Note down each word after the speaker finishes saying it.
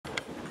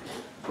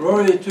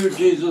Glory to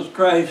Jesus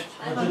Christ.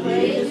 And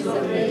praise the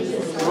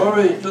gracious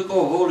Glory to the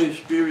Holy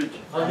Spirit.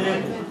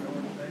 Amen.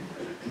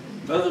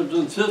 Brothers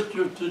and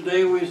sisters,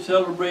 today we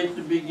celebrate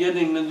the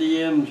beginning and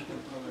the end,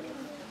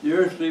 the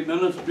earthly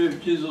ministry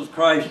of Jesus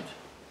Christ.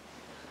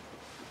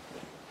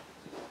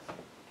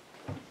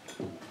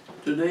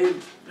 Today,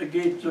 the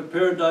gates of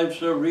paradise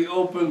are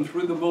reopened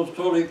through the most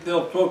holy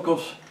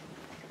Theotokos.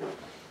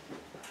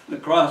 The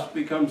cross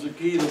becomes the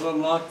key that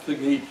unlocks the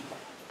gate.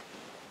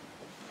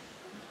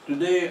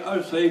 Today,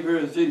 our Savior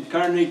is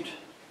incarnate,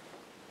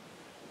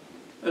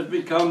 has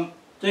become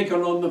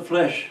taken on the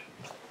flesh.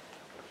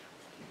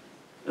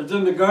 As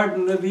in the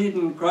Garden of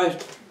Eden,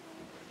 Christ,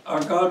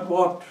 our God,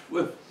 walked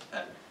with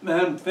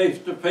man face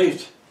to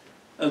face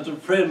as a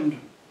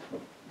friend,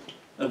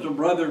 as a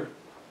brother,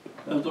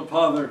 as a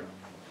father.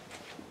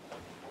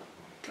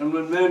 And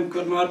when man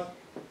could not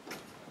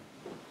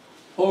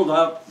hold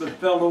out but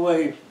fell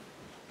away,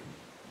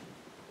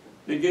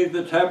 he gave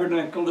the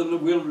tabernacle in the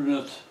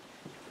wilderness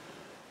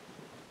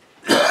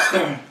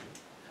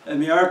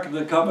and the Ark of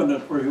the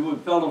Covenant, where he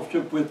would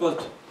fellowship with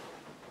us,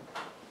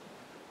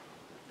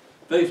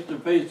 face to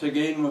face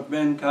again with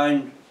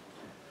mankind,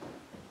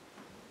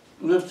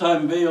 and this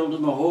time veiled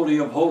in the Holy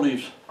of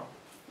Holies.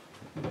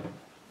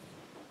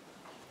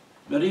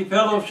 That he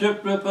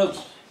fellowshiped with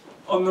us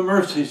on the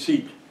mercy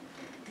seat,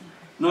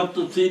 not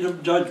the seat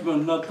of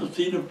judgment, not the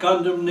seat of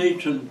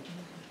condemnation,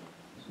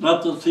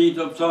 not the seat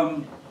of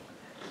some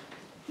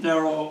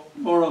narrow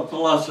moral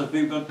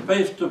philosophy, but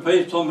face to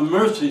face on the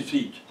mercy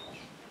seat,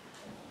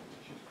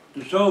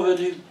 to show that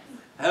he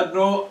had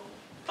no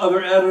other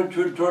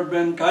attitude toward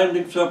mankind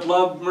except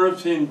love,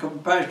 mercy, and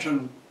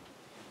compassion.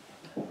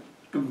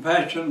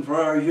 Compassion for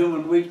our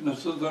human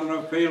weaknesses and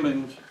our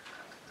failings.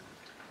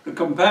 The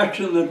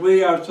compassion that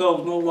we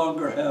ourselves no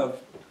longer have,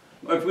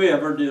 if we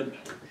ever did.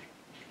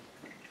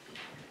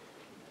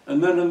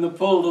 And then in the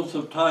fullness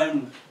of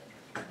time,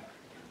 the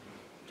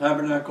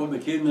tabernacle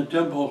became the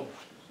temple.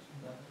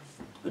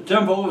 The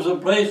temple was a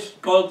place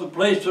called the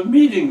place of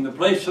meeting, the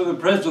place of the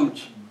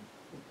presence.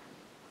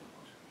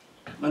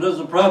 And as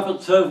the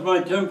prophet says, my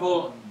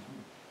temple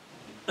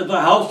is a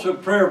house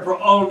of prayer for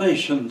all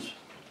nations.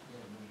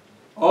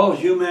 All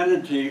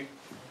humanity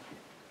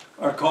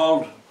are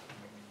called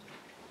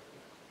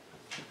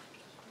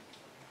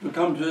to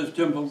come to his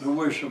temple to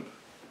worship.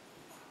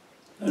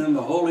 And in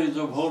the holies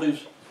of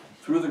holies,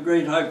 through the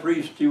great high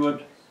priest, he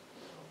would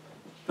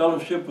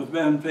fellowship with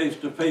man face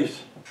to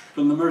face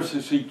from the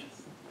mercy seat.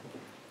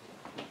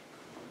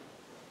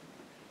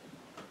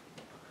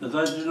 As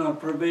I did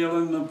not prevail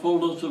in the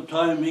fullness of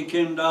time, he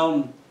came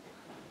down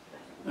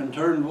and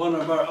turned one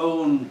of our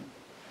own,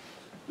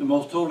 the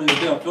most holy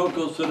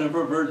Theotokos and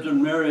ever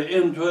Virgin Mary,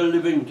 into a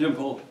living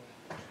temple,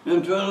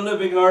 into a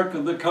living Ark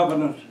of the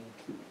Covenant.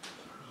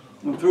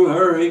 And through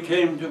her he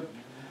came to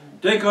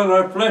take on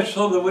our flesh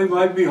so that we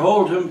might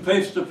behold him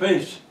face to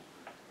face,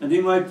 and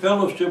he might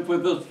fellowship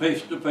with us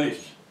face to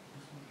face.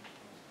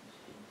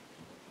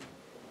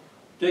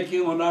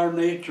 Taking on our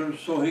nature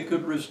so he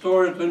could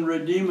restore it and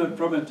redeem it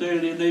from its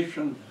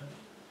alienation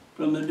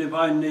from the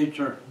divine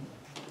nature.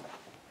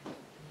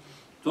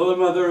 So the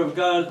Mother of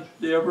God,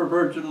 the ever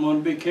Virgin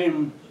one,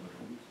 became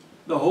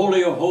the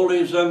Holy of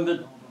Holies and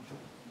the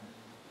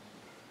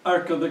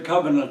Ark of the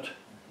Covenant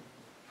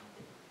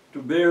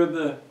to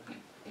bear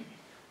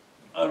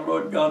our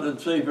Lord God and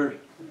Savior,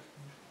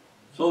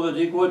 so that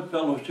he would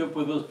fellowship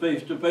with us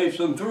face to face,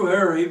 and through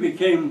her he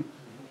became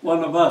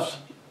one of us,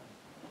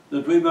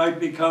 that we might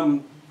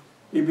become,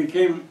 he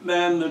became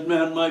man, that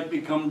man might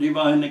become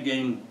divine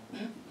again.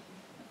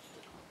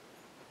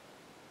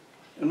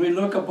 And we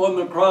look upon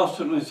the cross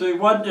and we say,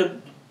 what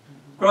did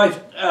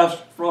Christ ask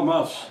from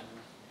us?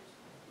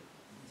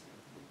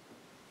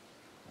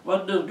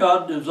 What does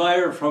God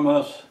desire from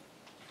us?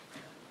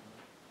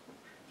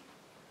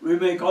 We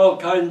make all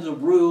kinds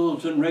of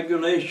rules and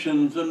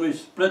regulations, and we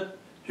split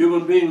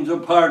human beings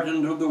apart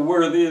into the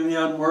worthy and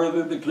the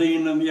unworthy, the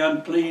clean and the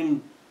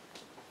unclean.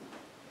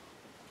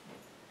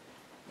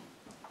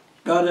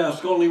 God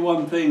asks only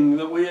one thing,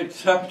 that we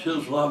accept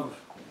his love,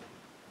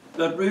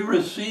 that we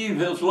receive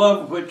his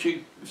love which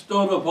he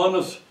bestowed upon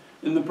us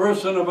in the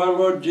person of our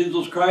Lord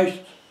Jesus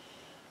Christ,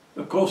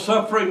 the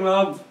co-suffering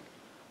love,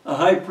 a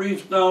high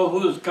priest now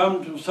who has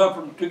come to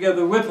suffer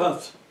together with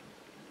us,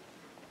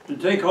 to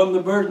take on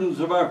the burdens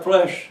of our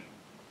flesh,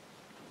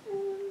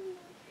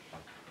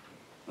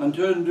 and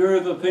to endure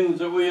the things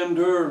that we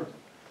endure,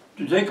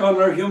 to take on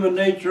our human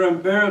nature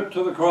and bear it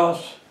to the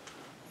cross.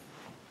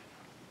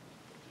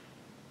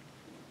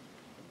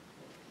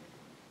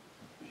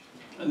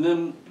 And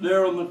then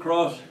there on the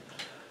cross,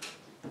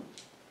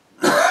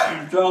 he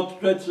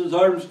outstretched his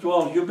arms to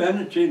all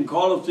humanity and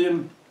called us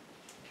in.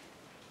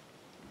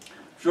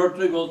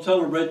 Shortly we'll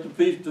celebrate the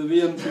feast of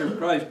the entry of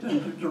Christ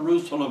into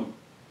Jerusalem.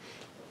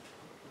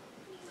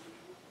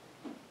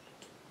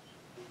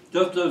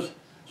 Just as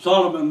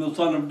Solomon, the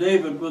son of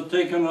David, was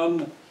taken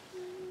on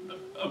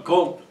a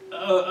colt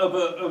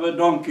of a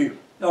donkey,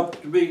 up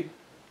to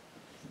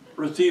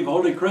receive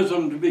holy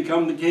chrism to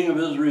become the king of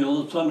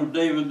Israel, the son of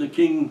David, the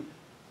king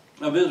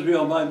of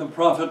Israel by the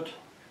prophet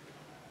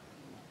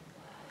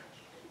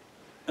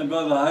and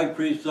by the high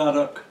priest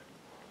Zadok,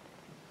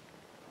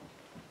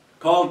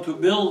 called to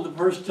build the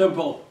first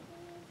temple,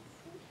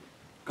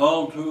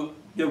 called to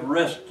give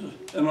rest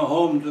and a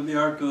home to the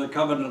Ark of the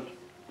Covenant,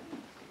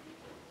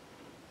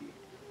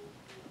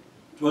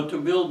 but to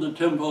build the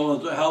temple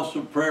as a house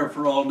of prayer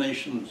for all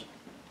nations.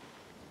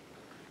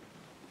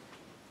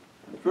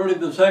 Surely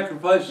the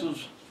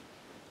sacrifices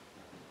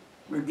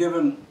were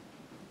given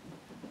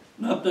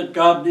not that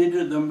God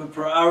needed them, but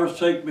for our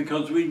sake,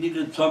 because we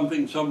needed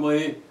something, some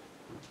way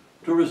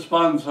to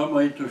respond, some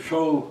way to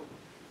show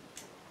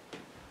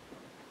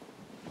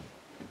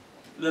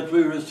that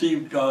we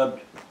received God.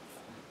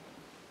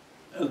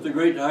 As the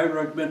great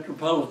hierarch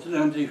Metropolitan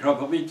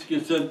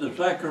Anti-Kropavitsky said, the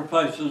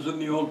sacrifices in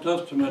the Old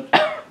Testament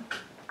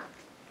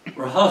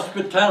were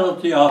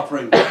hospitality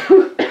offerings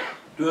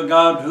to a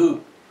God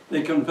who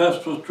they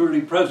confessed was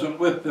truly present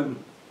with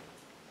them.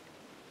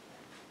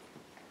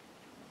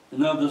 And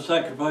now the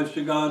sacrifice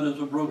to God is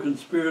a broken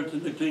spirit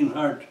and a clean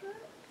heart.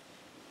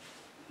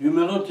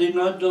 Humility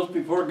not just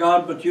before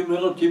God, but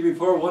humility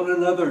before one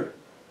another.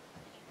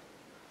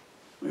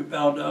 We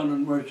bow down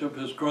and worship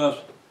His cross.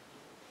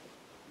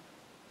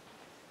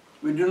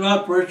 We do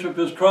not worship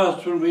His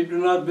cross when we do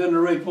not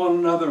venerate one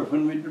another,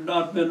 when we do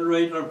not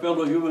venerate our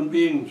fellow human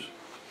beings,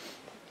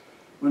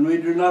 when we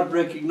do not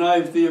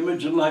recognize the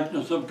image and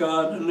likeness of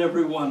God in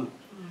everyone,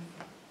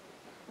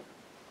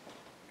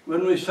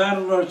 when we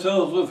saddle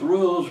ourselves with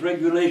rules,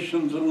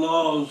 regulations, and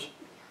laws,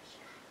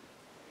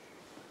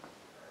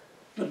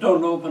 but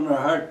don't open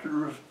our heart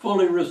to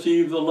fully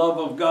receive the love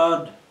of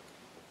God,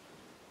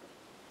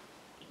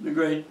 the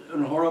great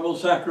and horrible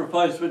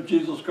sacrifice that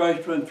Jesus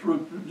Christ went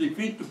through to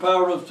defeat the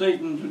power of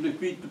Satan, to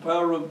defeat the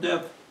power of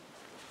death,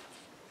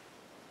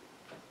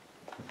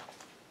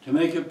 to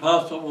make it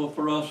possible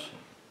for us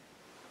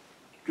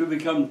to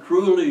become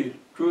truly,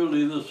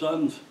 truly the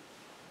sons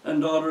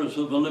and daughters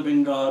of the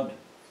living God.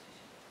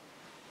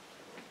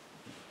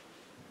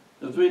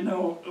 As we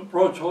now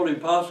approach Holy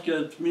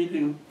Pascha, it's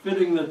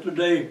fitting that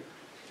today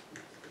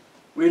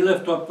we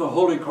lift up the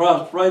Holy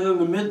Cross right in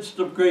the midst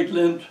of Great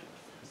Lent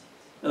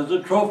as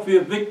a trophy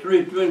of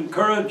victory to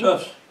encourage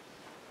us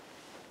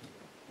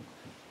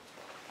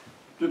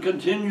to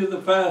continue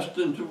the fast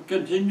and to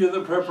continue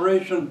the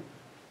preparation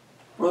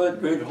for that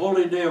great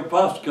holy day of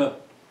Pascha.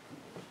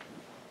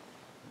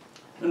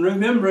 And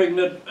remembering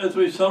that as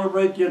we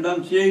celebrate the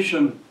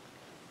Annunciation,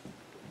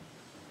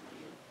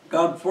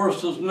 God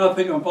forces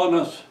nothing upon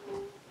us.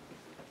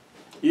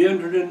 He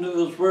entered into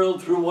this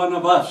world through one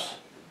of us.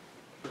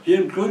 He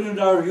included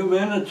our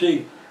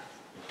humanity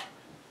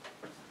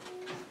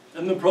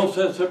in the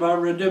process of our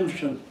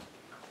redemption.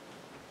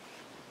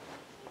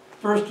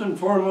 First and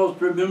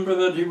foremost, remember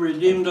that He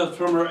redeemed us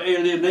from our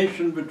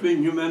alienation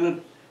between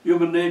human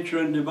nature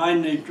and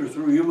divine nature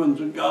through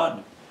humans and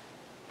God.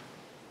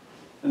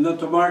 And that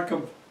the mark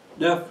of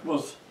death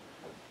was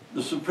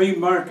the supreme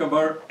mark of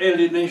our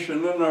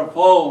alienation and our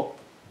fall.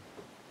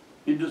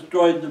 He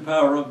destroyed the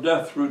power of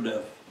death through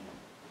death.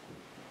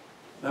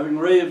 Having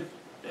raised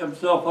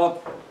Himself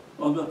up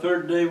on the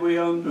third day, we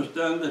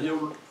understand that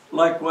He'll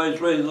likewise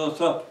raise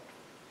us up.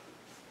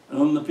 And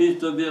on the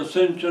Feast of the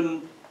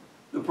Ascension,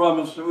 the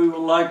promise that we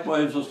will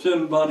likewise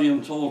ascend body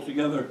and soul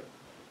together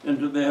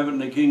into the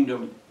heavenly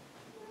kingdom.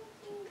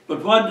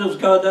 But what does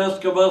God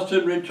ask of us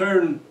in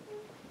return?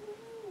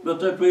 But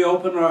that we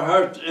open our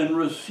hearts and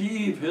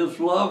receive His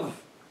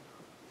love.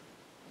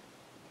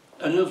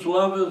 And His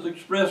love is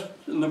expressed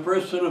in the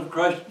person of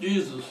Christ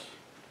Jesus.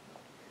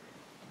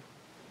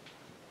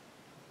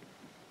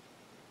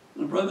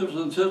 And brothers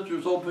and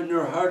sisters, open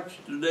your hearts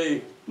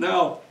today.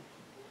 Now,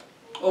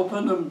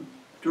 open them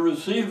to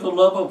receive the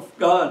love of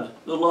God,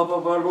 the love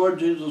of our Lord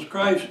Jesus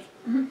Christ.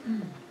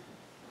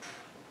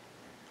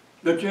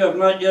 But you have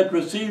not yet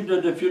received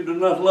it if you do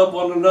not love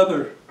one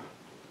another.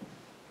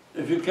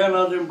 If you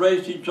cannot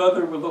embrace each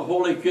other with a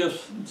holy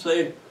kiss and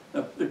say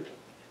a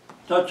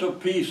touch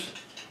of peace,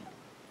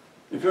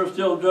 if you're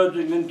still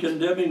judging and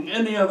condemning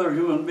any other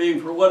human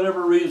being for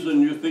whatever reason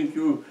you think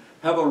you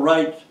have a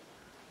right,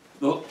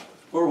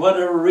 for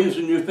whatever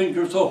reason you think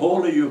you're so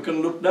holy you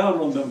can look down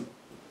on them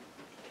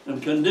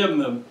and condemn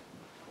them,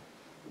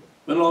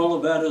 when all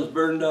of that is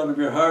burned out of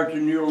your heart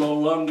and you no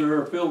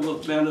longer are filled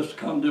with malice,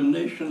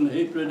 condemnation,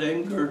 hatred,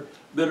 anger,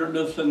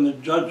 bitterness, and the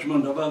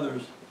judgment of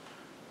others,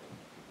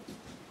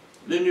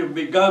 then you've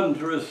begun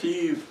to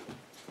receive,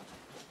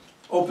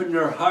 open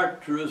your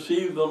heart to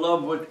receive the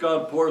love which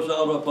God pours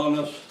out upon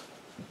us.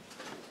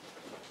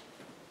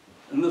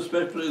 And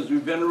especially as we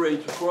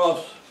venerate the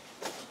cross,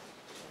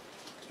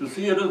 to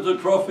see it as a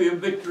trophy of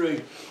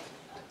victory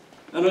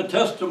and a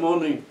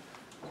testimony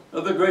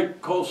of the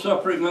great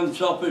co-suffering,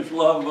 unselfish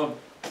love of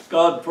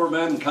God for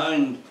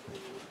mankind.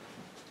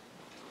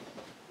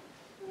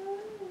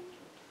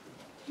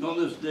 On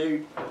this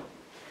day,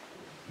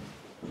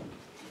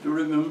 to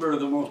remember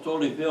the Most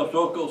Holy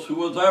Theotokos, who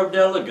was our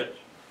delegate,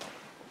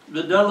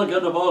 the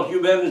delegate of all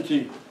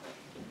humanity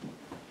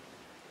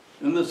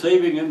in the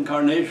saving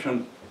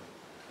incarnation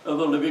of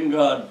the living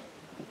God.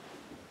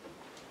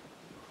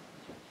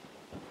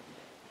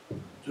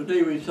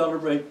 Today we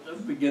celebrate the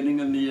beginning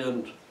and the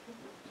end.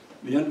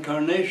 the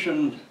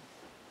incarnation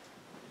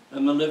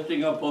and the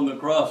lifting up on the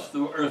cross,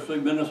 the earthly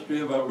ministry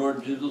of our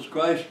Lord Jesus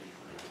Christ,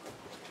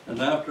 and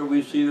after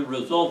we see the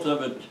result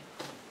of it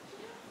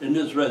in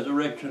his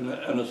resurrection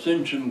and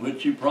ascension,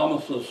 which he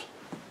promises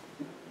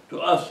to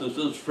us as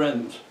his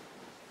friends.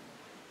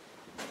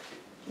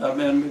 Our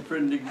man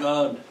befriending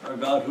God, our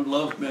God who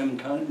loves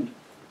mankind,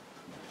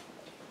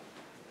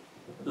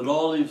 that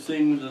all these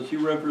things, as he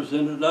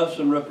represented us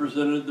and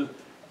represented the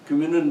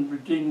communion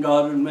between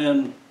God and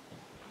man,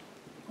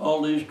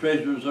 all these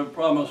treasures are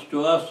promised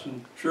to us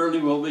and surely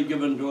will be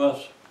given to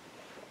us.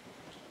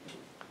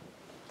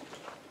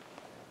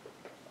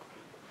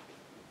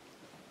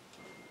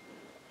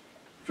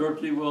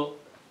 Shortly we'll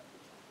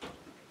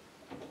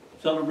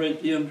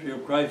celebrate the entry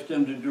of Christ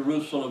into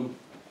Jerusalem.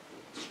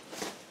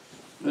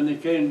 When he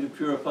came to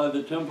purify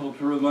the temple,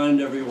 to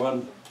remind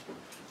everyone,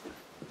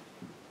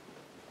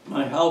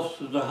 my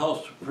house is a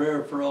house of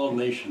prayer for all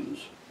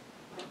nations,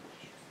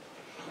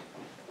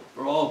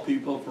 for all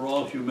people, for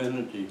all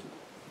humanity.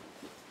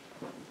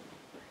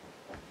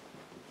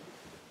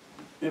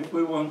 If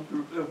we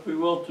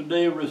will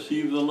today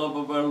receive the love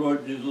of our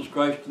Lord Jesus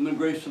Christ and the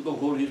grace of the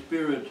Holy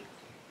Spirit,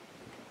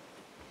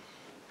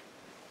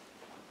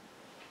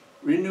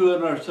 renew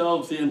in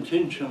ourselves the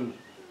intention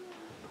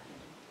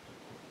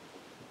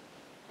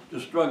to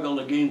struggle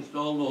against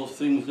all those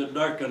things that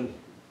darken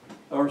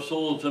our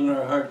souls and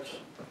our hearts.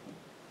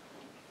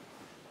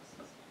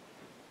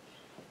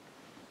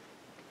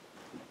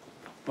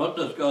 What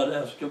does God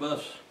ask of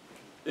us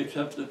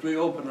except that we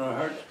open our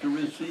hearts to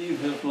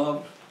receive his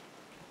love,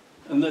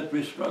 and that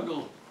we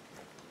struggle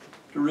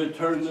to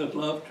return that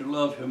love, to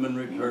love him in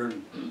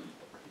return.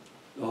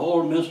 The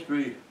whole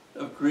mystery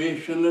of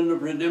creation and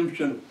of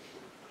redemption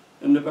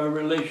and of our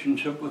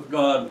relationship with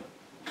God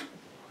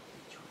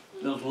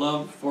is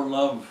love for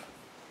love,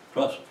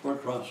 trust for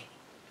trust.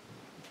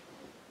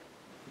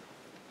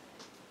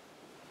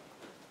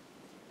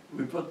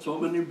 We put so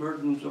many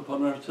burdens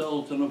upon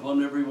ourselves and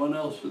upon everyone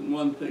else, and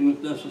one thing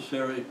is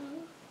necessary,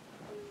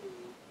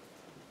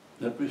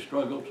 that we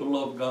struggle to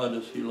love God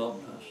as he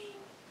loved us.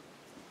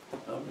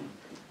 Amen.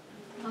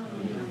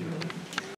 Amen.